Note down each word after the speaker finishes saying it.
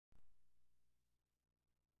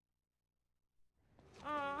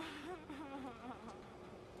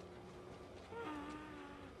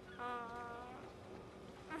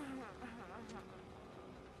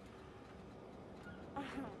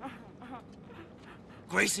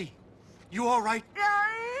Gracie, you all right?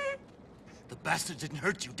 The bastard didn't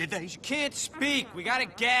hurt you, did they? She can't speak. We got a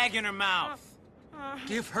gag in her mouth.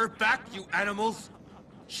 Give her back, you animals.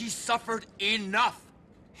 She suffered enough.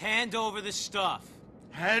 Hand over the stuff.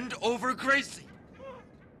 Hand over Gracie.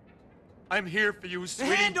 I'm here for you,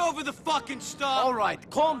 sweetie. Hand over the fucking stuff! All right,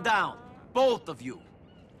 calm down. Both of you.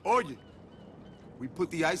 Oye, we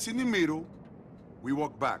put the ice in the middle, we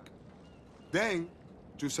walk back. Then,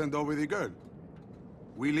 you send over the girl.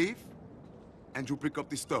 We leave, and you pick up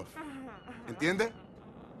the stuff. Entiende?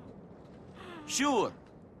 Sure.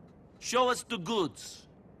 Show us the goods.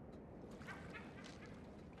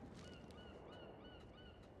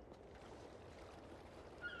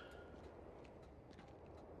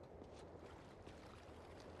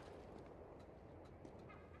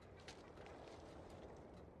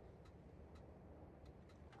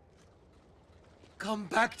 Come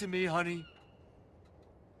back to me, honey.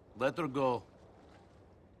 Let her go.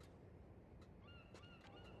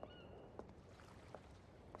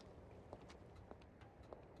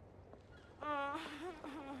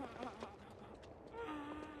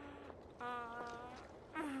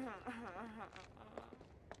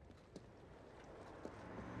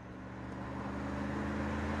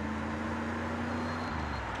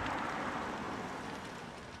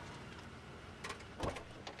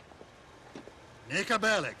 Nika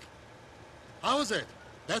Bellic. How's it?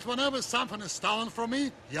 That whenever something is stolen from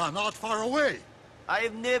me, you're not far away. I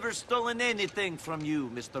have never stolen anything from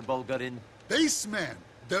you, Mr. Bulgarin. This man,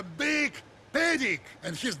 the big Pedic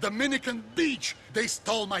and his Dominican beach, they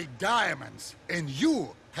stole my diamonds. And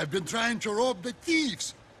you have been trying to rob the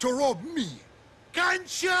thieves, to rob me.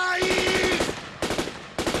 Conchai!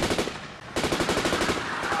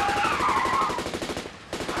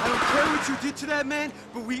 I don't care what you did to that man,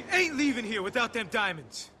 but we ain't leaving here without them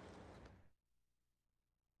diamonds.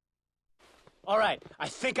 All right, I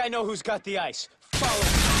think I know who's got the ice. Follow me.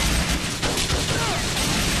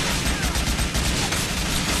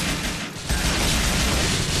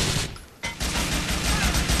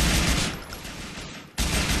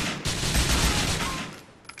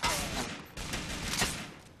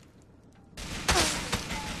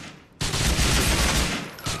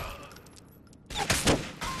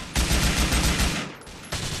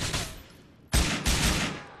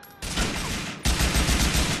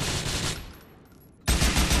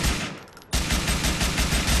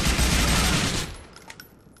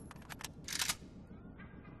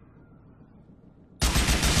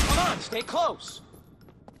 Stay close.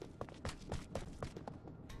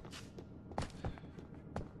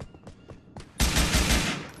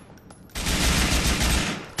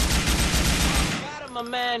 Got him, my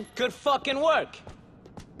man. Good fucking work.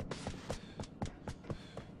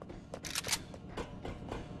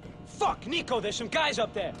 Fuck, Nico, there's some guys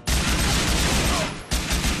up there.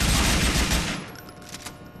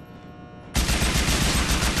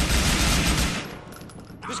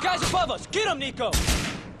 There's guys above us. Get them, Nico.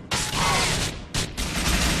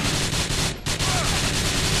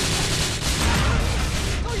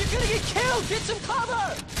 You're gonna get killed! Get some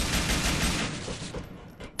cover!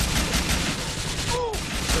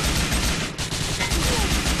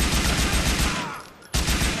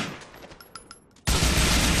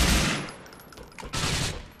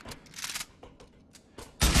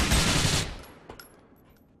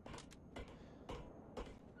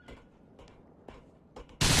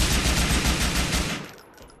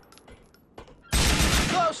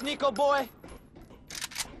 Close, Nico boy!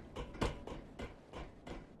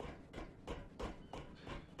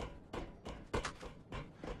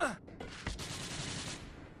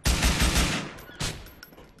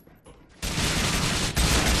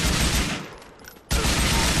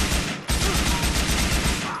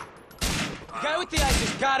 The ice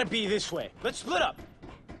has gotta be this way. Let's split up.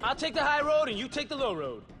 I'll take the high road and you take the low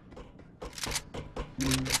road.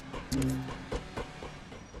 Jesus,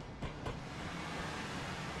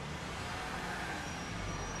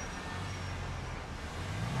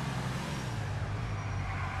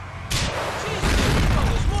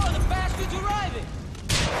 there's more of the bastards arriving.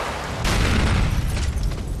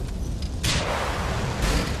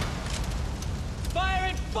 Fire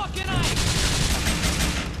in fucking ice!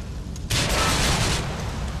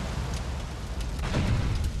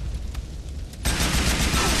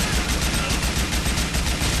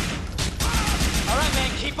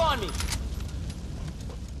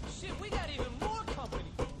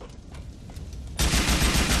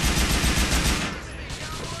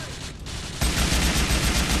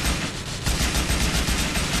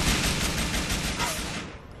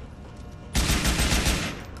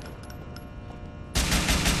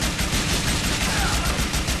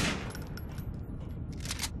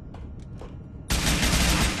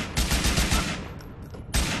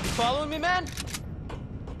 following me, man?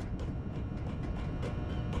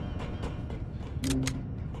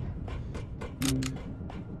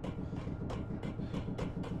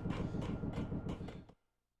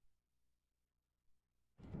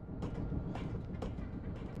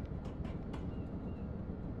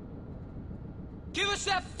 Give us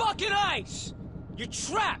that fucking ice! You're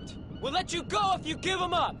trapped! We'll let you go if you give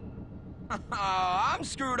them up! I'm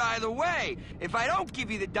screwed either way. If I don't give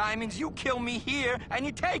you the diamonds, you kill me here and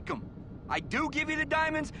you take them. I do give you the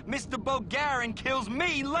diamonds, Mr. Bulgarian kills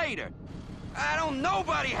me later. I don't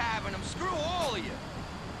nobody having them. Screw all of you.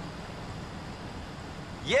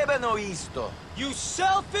 Jebeno isto. You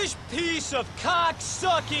selfish piece of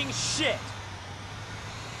cock-sucking shit!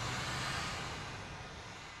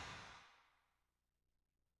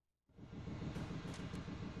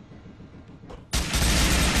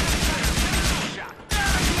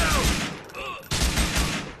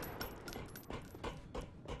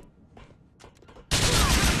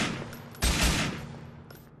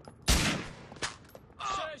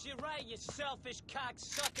 Serves you right, you selfish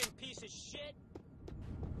cock-sucking piece of shit!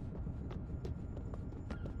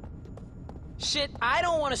 Shit, I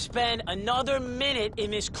don't want to spend another minute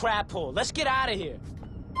in this crap hole. Let's get out of here.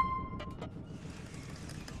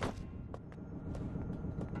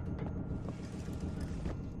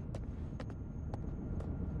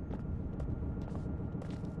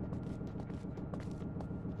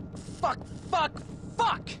 Fuck!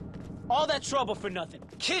 All that trouble for nothing.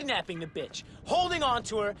 Kidnapping the bitch, holding on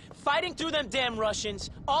to her, fighting through them damn Russians,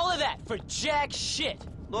 all of that for jack shit.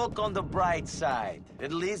 Look on the bright side.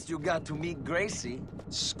 At least you got to meet Gracie.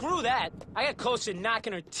 Screw that. I got close to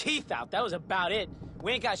knocking her teeth out. That was about it.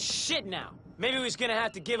 We ain't got shit now. Maybe we was gonna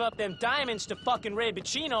have to give up them diamonds to fucking Ray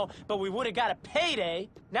Bacino, but we would've got a payday.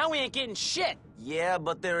 Now we ain't getting shit. Yeah,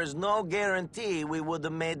 but there is no guarantee we would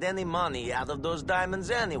have made any money out of those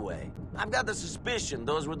diamonds anyway. I've got a suspicion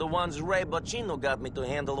those were the ones Ray Bacino got me to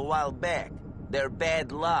handle a while back. They're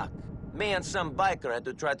bad luck. Me and some biker had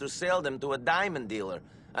to try to sell them to a diamond dealer,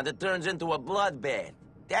 and it turns into a bloodbath.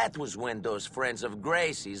 That was when those friends of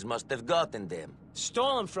Gracie's must have gotten them.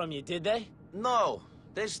 Stole them from you, did they? No,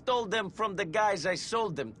 they stole them from the guys I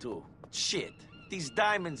sold them to. Shit, these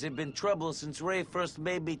diamonds have been trouble since Ray first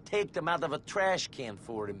made me take them out of a trash can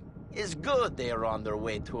for him. It's good they are on their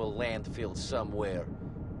way to a landfill somewhere.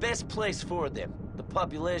 Best place for them. The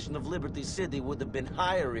population of Liberty City would have been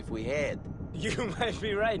higher if we had. You might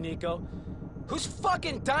be right, Nico. Whose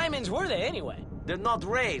fucking diamonds were they anyway? They're not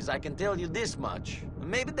Ray's, I can tell you this much.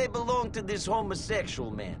 Maybe they belong to this homosexual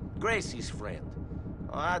man, Gracie's friend.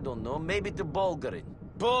 I don't know, maybe to Bulgarin.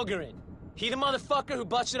 Bulgarin? He the motherfucker who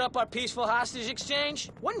busted up our peaceful hostage exchange?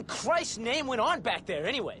 What in Christ's name went on back there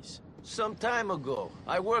anyways? Some time ago,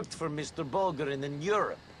 I worked for Mr. Bulgarin in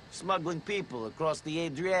Europe, smuggling people across the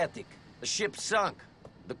Adriatic. The ship sunk.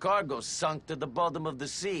 The cargo sunk to the bottom of the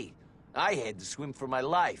sea. I had to swim for my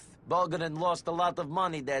life. Bulgarin lost a lot of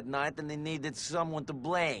money that night and he needed someone to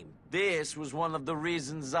blame. This was one of the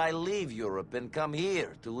reasons I leave Europe and come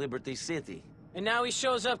here to Liberty City. And now he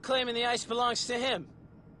shows up claiming the ice belongs to him.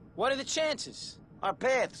 What are the chances? Our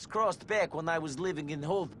paths crossed back when I was living in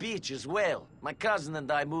Hove Beach as well. My cousin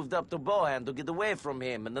and I moved up to Bohan to get away from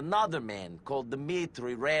him and another man called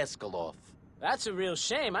Dmitri Raskolov. That's a real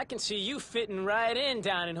shame. I can see you fitting right in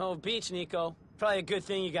down in Hove Beach, Nico. Probably a good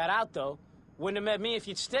thing you got out, though. Wouldn't have met me if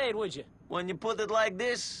you'd stayed, would you? When you put it like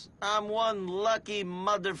this, I'm one lucky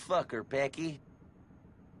motherfucker, Packy.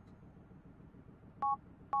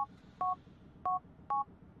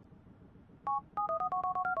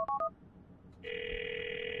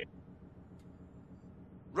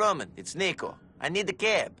 Roman, it's Nico. I need a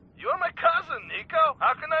cab. You're my cousin, Nico.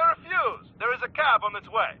 How can I refuse? There is a cab on its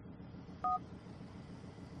way.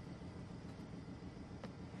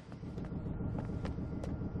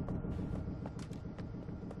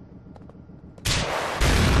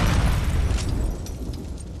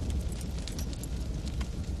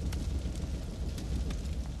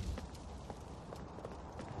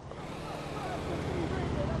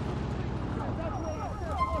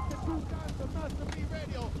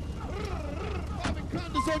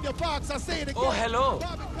 Oh, hello.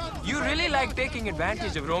 You really like taking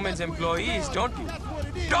advantage of Roman's employees, don't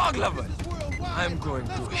you? Dog lovers! I'm going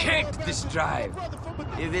to hate this drive.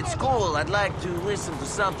 If it's cool, I'd like to listen to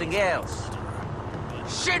something else.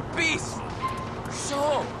 Shit piece!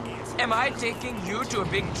 So, am I taking you to a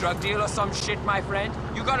big drug deal or some shit, my friend?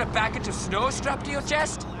 You got a package of snow strapped to your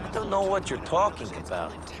chest? I don't know what you're talking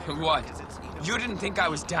about. What? You didn't think I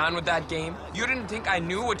was down with that game? You didn't think I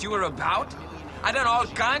knew what you were about? I done all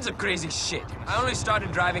kinds of crazy shit. I only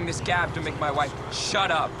started driving this cab to make my wife shut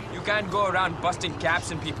up. You You can't go around busting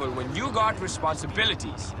caps in people when you got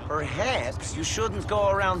responsibilities. Perhaps you shouldn't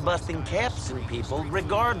go around busting caps in people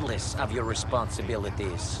regardless of your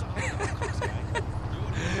responsibilities.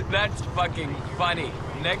 That's fucking funny.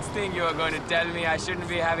 Next thing you're going to tell me I shouldn't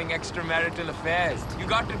be having extramarital affairs. You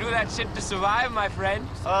got to do that shit to survive, my friend.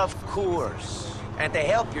 Of course. And to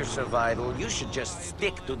help your survival, you should just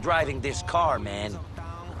stick to driving this car, man.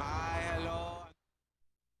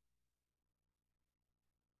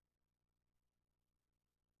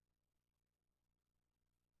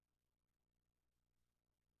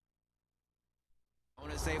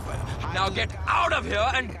 Now get out of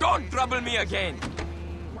here and don't trouble me again.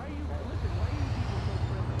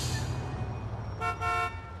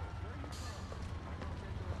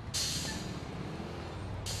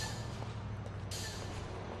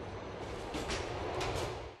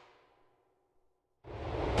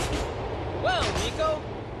 Well, Nico,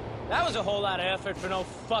 that was a whole lot of effort for no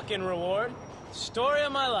fucking reward. Story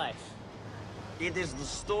of my life. It is the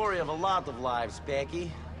story of a lot of lives,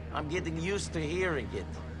 Becky. I'm getting used to hearing it.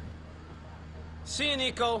 See you,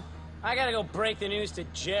 Nico. I gotta go break the news to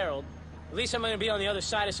Gerald. At least I'm gonna be on the other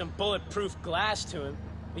side of some bulletproof glass to him.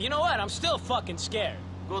 But you know what? I'm still fucking scared.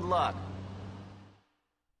 Good luck.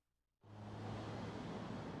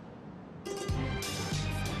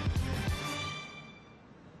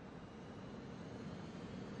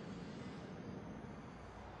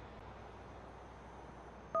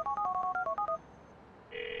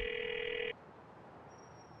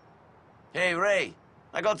 Hey, Ray,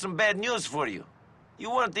 I got some bad news for you. You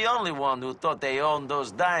weren't the only one who thought they owned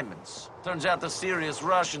those diamonds. Turns out the serious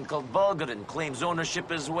Russian called Bulgarin claims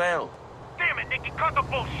ownership as well. Damn it, Nicky, cut the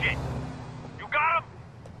bullshit! You got them?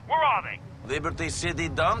 Where are they? Liberty City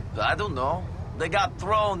dump? I don't know. They got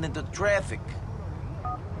thrown into traffic.